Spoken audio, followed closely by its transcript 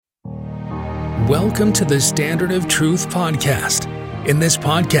Welcome to the Standard of Truth podcast. In this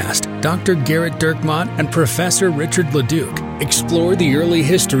podcast, Dr. Garrett Dirkmott and Professor Richard Leduc explore the early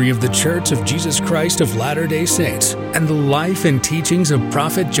history of the Church of Jesus Christ of Latter-day Saints and the life and teachings of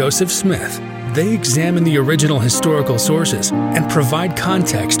Prophet Joseph Smith. They examine the original historical sources and provide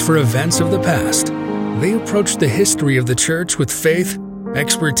context for events of the past. They approach the history of the Church with faith,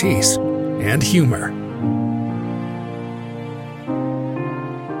 expertise, and humor.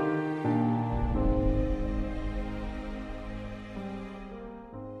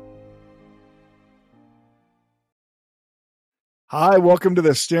 Hi, welcome to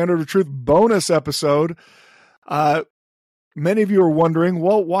the Standard of Truth bonus episode. Many of you are wondering,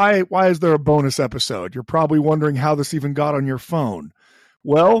 well, why is there a bonus episode? You're probably wondering how this even got on your phone.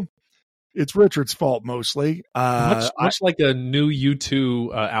 Well, it's Richard's fault mostly. Much like a new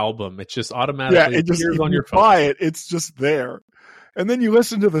U2 album. It just automatically appears on your phone. Buy it, it's just there. And then you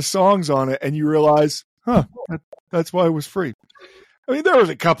listen to the songs on it and you realize, that's why it was free. I mean, there was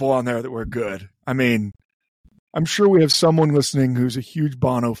a couple on there that were good. I mean, I'm sure we have someone listening who's a huge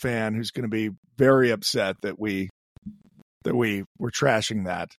Bono fan who's going to be very upset that we were trashing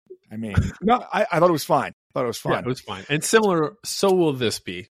that. I mean, no, I thought it was fine. Yeah, it was fine. And similar, so will this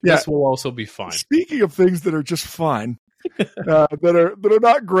be. Yeah. This will also be fine. Speaking of things that are just fine, that are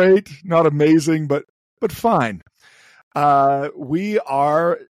not great, not amazing, but fine. We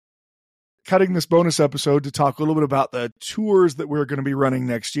are cutting this bonus episode to talk a little bit about the tours that we're going to be running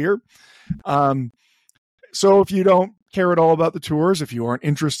next year. So if you don't care at all about the tours, if you aren't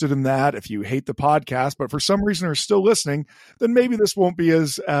interested in that, if you hate the podcast, but for some reason are still listening, then maybe this won't be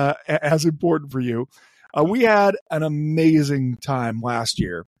as important for you. We had an amazing time last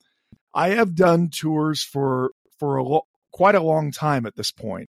year. I have done tours for quite a long time at this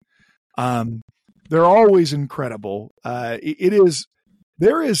point. They're always incredible.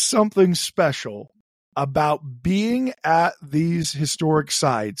 There is something special about being at these historic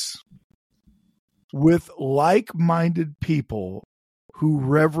sites with like-minded people who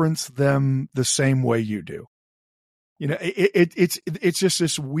reverence them the same way you do. You know, it's just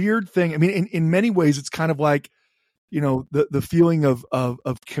this weird thing. I mean, in many ways, it's kind of like, you know, the feeling of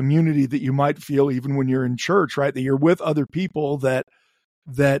community that you might feel even when you're in church, right? That you're with other people that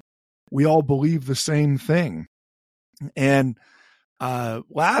we all believe the same thing. And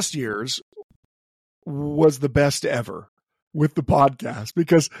last year's was the best ever with the podcast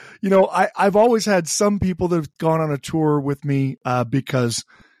because, you know, I've always had some people that have gone on a tour with me because,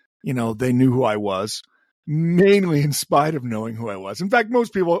 you know, they knew who I was, mainly in spite of knowing who I was. In fact,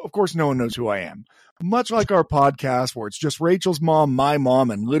 most people, of course, no one knows who I am. Much like our podcast where it's just Rachel's mom, my mom,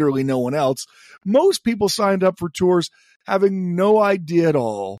 and literally no one else. Most people signed up for tours having no idea at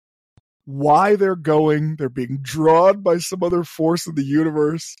all why they're going. They're being drawn by some other force in the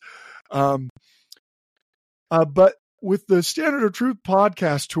universe. But with the Standard of Truth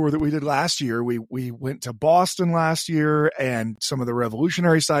podcast tour that we did last year, we went to Boston last year and some of the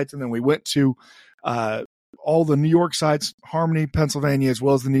revolutionary sites, and then we went to all the New York sites, Harmony, Pennsylvania, as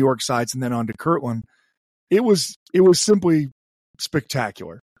well as the New York sites, and then on to Kirtland. It was simply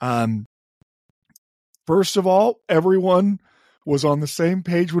spectacular. First of all, everyone was on the same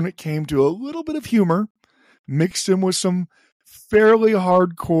page when it came to a little bit of humor, mixed in with some fairly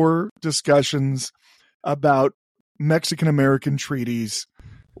hardcore discussions about Mexican-American treaties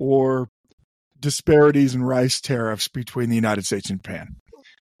or disparities in rice tariffs between the United States and Japan.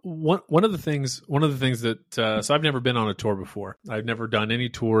 One of the things that so I've never been on a tour before. I've never done any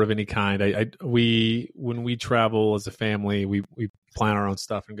tour of any kind. When we travel as a family, we plan our own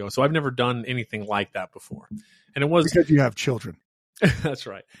stuff and go. So I've never done anything like that before. And it was because you have children. That's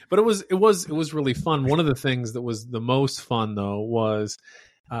right. But it was really fun. One of the things that was the most fun though was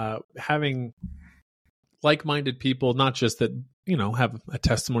having like-minded people, not just that, you know, have a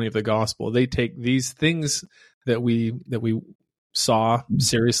testimony of the gospel. They take these things that we saw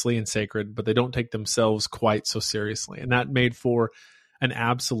seriously and sacred, but they don't take themselves quite so seriously. And that made for an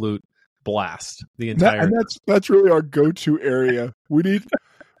absolute blast. That's really our go-to area. We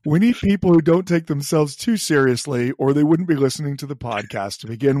need people who don't take themselves too seriously, or they wouldn't be listening to the podcast to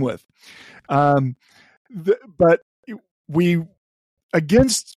begin with. But we,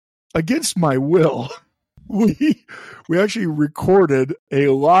 against my will, we actually recorded a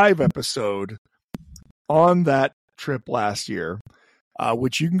live episode on that trip last year,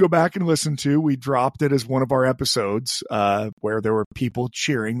 which you can go back and listen to. We dropped it as one of our episodes where there were people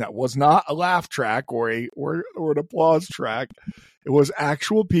cheering. That was not a laugh track or an applause track. It was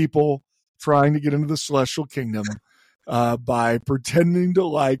actual people trying to get into the celestial kingdom by pretending to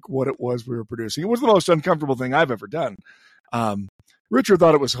like what it was we were producing. It was the most uncomfortable thing I've ever done. Richard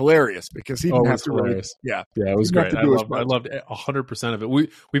thought it was hilarious because he didn't have to really, yeah, it was great. I loved 100% of it.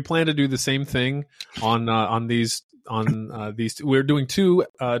 We plan to do the same thing on these. We're doing 2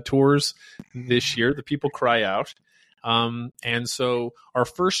 tours this year. The People Cry Out, and so our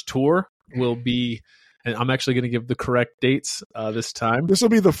first tour will be. And I'm actually going to give the correct dates this time. This will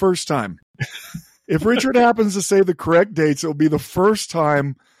be the first time. If Richard happens to say the correct dates, it will be the first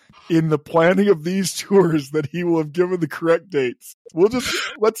time in the planning of these tours that he will have given the correct dates. We'll just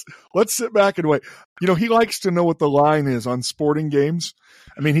let's sit back and wait. He likes to know what the line is on sporting games.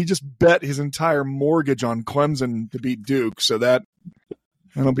 I mean, he just bet his entire mortgage on Clemson to beat Duke, so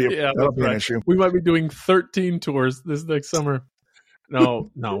that'll be an issue. We might be doing 13 tours this next summer.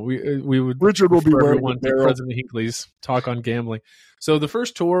 No, we would. Richard will be wearing President Hinckley's talk on gambling. So the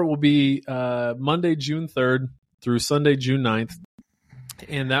first tour will be Monday, June 3rd through Sunday, June 9th.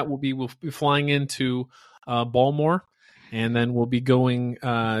 And we'll be flying into Baltimore, and then we'll be going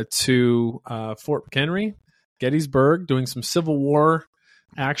to Fort McHenry, Gettysburg, doing some Civil War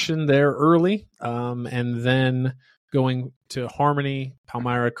action there early, and then going to Harmony,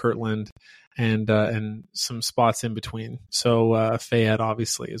 Palmyra, Kirtland, and some spots in between. So Fayette,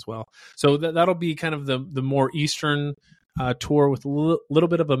 obviously, as well. So that'll be kind of the more eastern tour with a little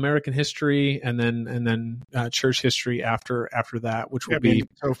bit of American history, and then church history after that, which will be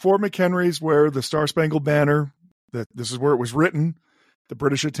so Fort McHenry's where the Star Spangled Banner. This is where it was written. The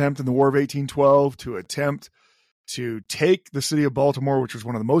British attempt in the War of 1812 to take the city of Baltimore, which was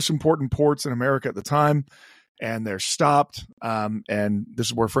one of the most important ports in America at the time. And they're stopped. And this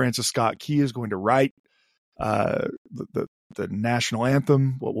is where Francis Scott Key is going to write the national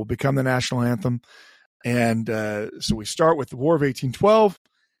anthem, what will become the national anthem. And so we start with the War of 1812.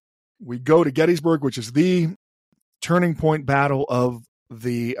 We go to Gettysburg, which is the turning point battle of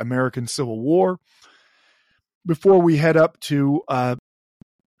the American Civil War, before we head up to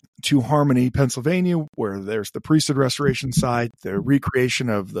Harmony, Pennsylvania, where there's the priesthood restoration site, the recreation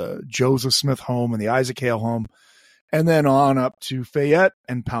of the Joseph Smith home and the Isaac Hale home, and then on up to Fayette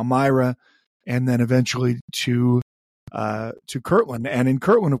and Palmyra, and then eventually to Kirtland. And in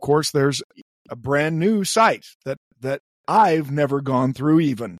Kirtland, of course, there's a brand new site that I've never gone through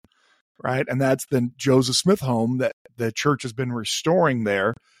even, right? And that's the Joseph Smith home that the church has been restoring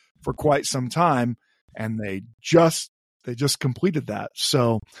there for quite some time, and they just completed that.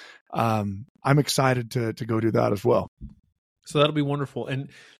 So I'm excited to go do that as well. So that'll be wonderful. And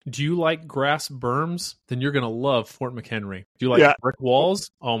do you like grass berms? Then you're going to love Fort McHenry. Do you like brick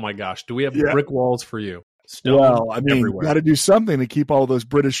walls? Oh my gosh. Do we have brick walls for you? Stone well, I mean, you got to do something to keep all those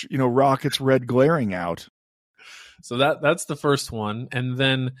British, rockets red glaring out. So that's the first one. And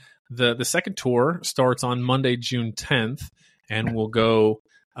then the second tour starts on Monday, June 10th, and we'll go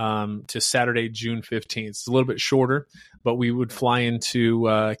to Saturday, June 15th. It's a little bit shorter, but we would fly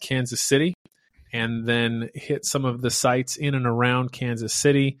into Kansas City and then hit some of the sites in and around Kansas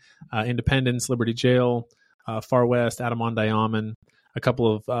City, Independence, Liberty Jail, Far West, Adirondack, a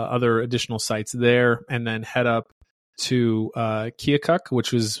couple of other additional sites there, and then head up to Keokuk,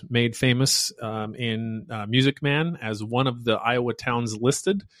 which was made famous in Music Man as one of the Iowa towns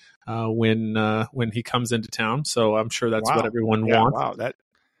listed when he comes into town. So I'm sure that's what everyone wants. Wow,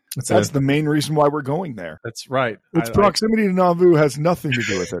 that's the main reason why we're going there. That's right. Its proximity to Nauvoo has nothing to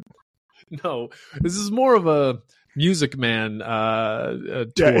do with it. No, this is more of a Music Man tour.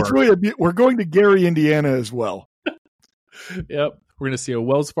 Yeah, it's really we're going to Gary, Indiana as well. Yep. We're going to see a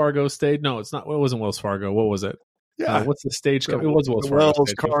Wells Fargo stage. No, it's not. It wasn't Wells Fargo. What was it? Yeah. What's the stage? It was Wells Fargo.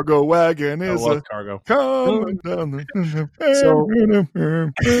 Wells Cargo wagon is Wells Cargo. Coming down the So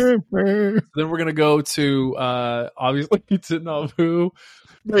then we're going to go to, obviously, to Nauvoo.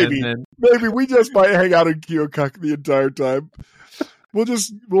 Maybe we just might hang out in Keokuk the entire time. We'll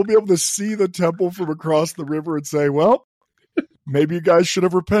be able to see the temple from across the river and say, well, maybe you guys should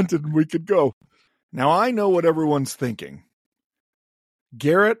have repented and we could go. Now, I know what everyone's thinking.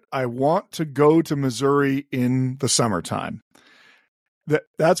 Garrett, I want to go to Missouri in the summertime.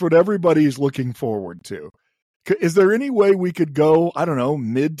 That's what everybody's looking forward to. Is there any way we could go, I don't know,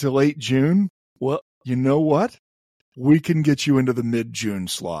 mid to late June? Well, you know what? We can get you into the mid-June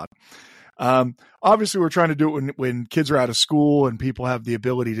slot. Obviously, we're trying to do it when kids are out of school and people have the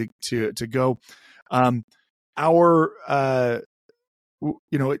ability to go.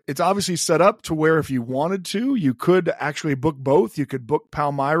 It's obviously set up to where if you wanted to, you could actually book both. You could book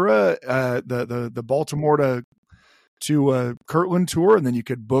Palmyra, the Baltimore to Kirtland tour, and then you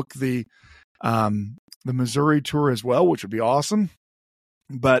could book the Missouri tour as well, which would be awesome.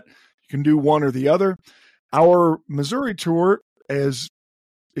 But you can do one or the other. Our Missouri tour is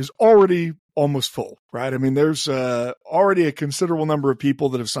already almost full, right? I mean, there's already a considerable number of people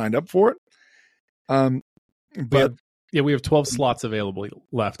that have signed up for it. But we have 12 slots available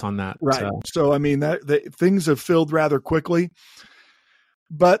left on that. Right. So, I mean, that things have filled rather quickly,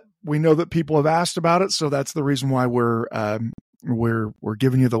 but we know that people have asked about it. So that's the reason why we're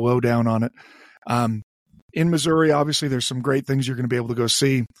giving you the lowdown on it. In Missouri, obviously, there's some great things you're going to be able to go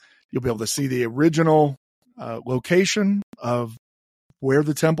see. You'll be able to see the original location of where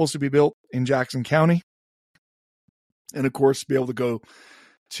the temple's to be built in Jackson County. And of course, be able to go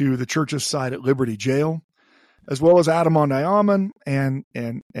to the church's side at Liberty Jail, as well as Adamon-Diamond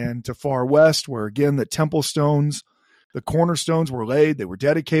and to far west, where again, the temple stones, the cornerstones were laid. They were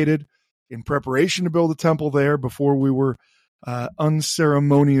dedicated in preparation to build a temple there before we were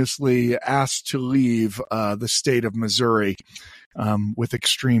unceremoniously asked to leave the state of Missouri with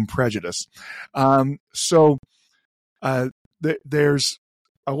extreme prejudice. There's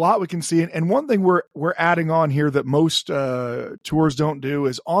a lot we can see. And one thing we're adding on here that most tours don't do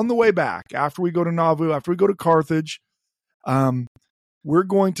is on the way back, after we go to Nauvoo, after we go to Carthage, we're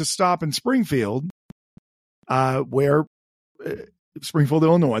going to stop in Springfield, where Springfield,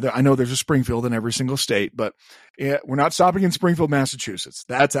 Illinois. I know there's a Springfield in every single state, but we're not stopping in Springfield, Massachusetts.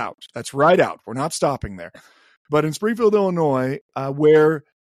 That's out. That's right out. We're not stopping there. But in Springfield, Illinois, where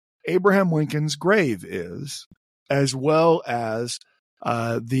Abraham Lincoln's grave is, as well as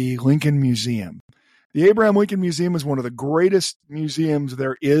the Lincoln Museum. The Abraham Lincoln Museum is one of the greatest museums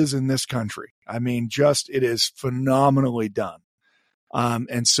there is in this country. I mean, it is phenomenally done.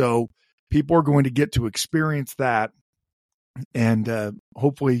 And so people are going to get to experience that and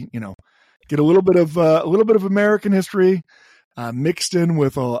hopefully, get a little bit of American history mixed in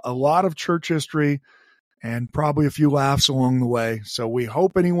with a lot of church history and probably a few laughs along the way. So we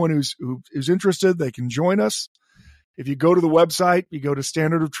hope anyone who's interested, they can join us. If you go to the website, you go to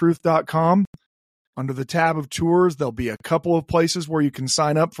standardoftruth.com. Under the tab of tours, there'll be a couple of places where you can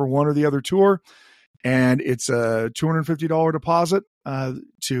sign up for one or the other tour. And it's a $250 deposit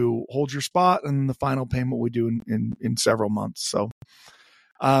to hold your spot, and the final payment we do in several months. So,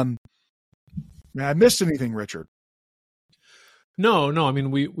 I missed anything, Richard? No. I mean,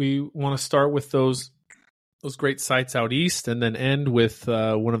 we want to start with those great sites out east, and then end with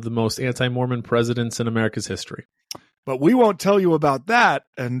one of the most anti-Mormon presidents in America's history. But we won't tell you about that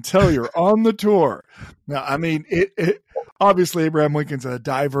until you're on the tour. Now, I mean, obviously Abraham Lincoln's a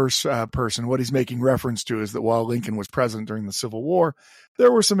diverse person. What he's making reference to is that while Lincoln was president during the Civil War,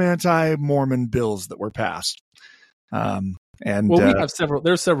 there were some anti-Mormon bills that were passed. We have several.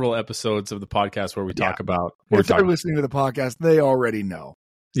 There's several episodes of the podcast where we talk about. If they're listening to the podcast, they already know.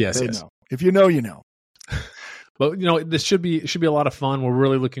 Yes. Know. If you know, you know. But this should be a lot of fun. We're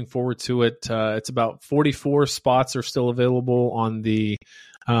really looking forward to it. It's about 44 spots are still available on the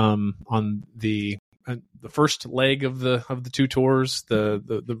first leg of the two tours,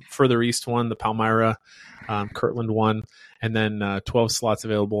 the further east one, the Palmyra, Kirtland one, and then 12 slots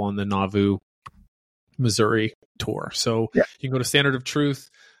available on the Nauvoo, Missouri tour. So you can go to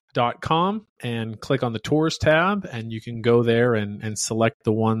standardoftruth.com and click on the tours tab, and you can go there and select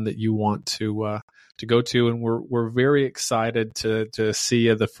the one that you want to go to. And we're very excited to see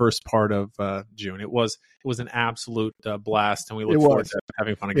you the first part of June. It was an absolute blast, and we look forward to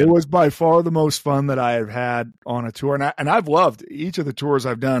having fun again. It was by far the most fun that I have had on a tour, and I've loved each of the tours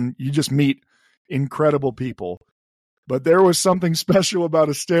I've done. You just meet incredible people, but there was something special about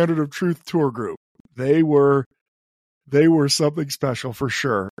a Standard of Truth tour group. They were something special for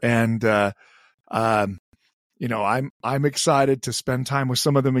sure, and I'm excited to spend time with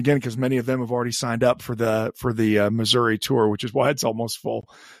some of them again, because many of them have already signed up for the Missouri tour, which is why it's almost full.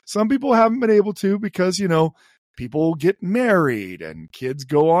 Some people haven't been able to because, people get married and kids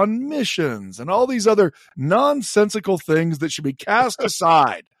go on missions and all these other nonsensical things that should be cast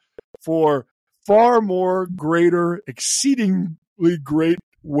aside for far more greater, exceedingly great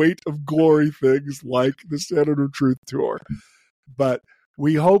weight of glory things like the Standard of Truth tour. But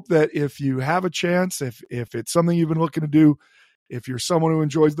we hope that if you have a chance, if it's something you've been looking to do, if you're someone who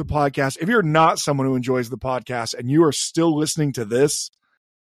enjoys the podcast, if you're not someone who enjoys the podcast and you are still listening to this,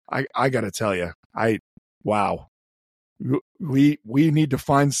 I got to tell you, wow. We need to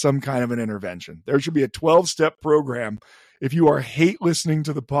find some kind of an intervention. There should be a 12-step program if you hate listening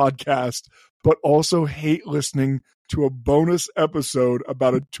to the podcast, but also hate listening to a bonus episode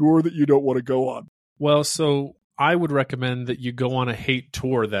about a tour that you don't want to go on. Well, so I would recommend that you go on a hate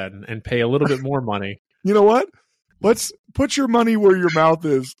tour then and pay a little bit more money. You know what? Let's put your money where your mouth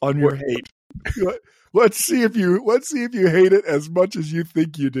is on your hate. Let's see if you hate it as much as you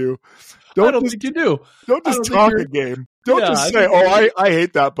think you do. I don't think you do. Don't just talk a game. Don't just say, "Oh, I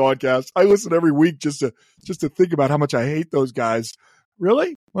hate that podcast. I listen every week just to think about how much I hate those guys."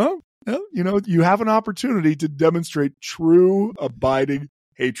 Really? Well, you have an opportunity to demonstrate true, abiding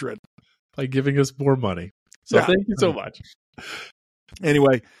hatred by giving us more money. So thank you so much.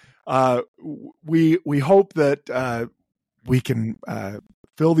 Anyway, we hope that we can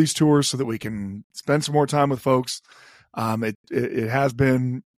fill these tours so that we can spend some more time with folks. It has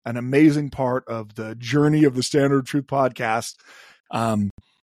been an amazing part of the journey of the Standard of Truth podcast.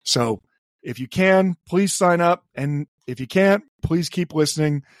 So if you can, please sign up. And if you can't, please keep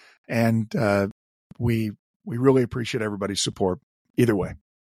listening. And we really appreciate everybody's support either way.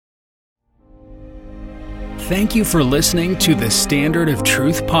 Thank you for listening to the Standard of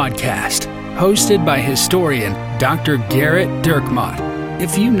Truth podcast, hosted by historian Dr. Gerrit Dirkmaat.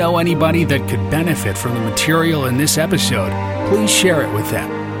 If you know anybody that could benefit from the material in this episode, please share it with them.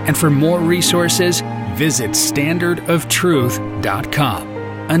 And for more resources, visit standardoftruth.com.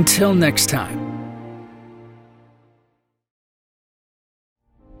 Until next time.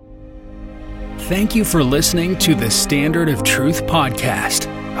 Thank you for listening to the Standard of Truth podcast,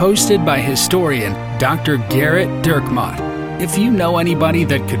 hosted by historian Dr. Gerrit Dirkmaat. If you know anybody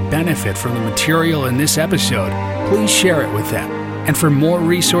that could benefit from the material in this episode, please share it with them. And for more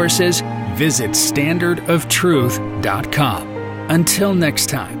resources, visit standardoftruth.com. Until next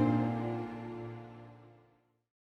time.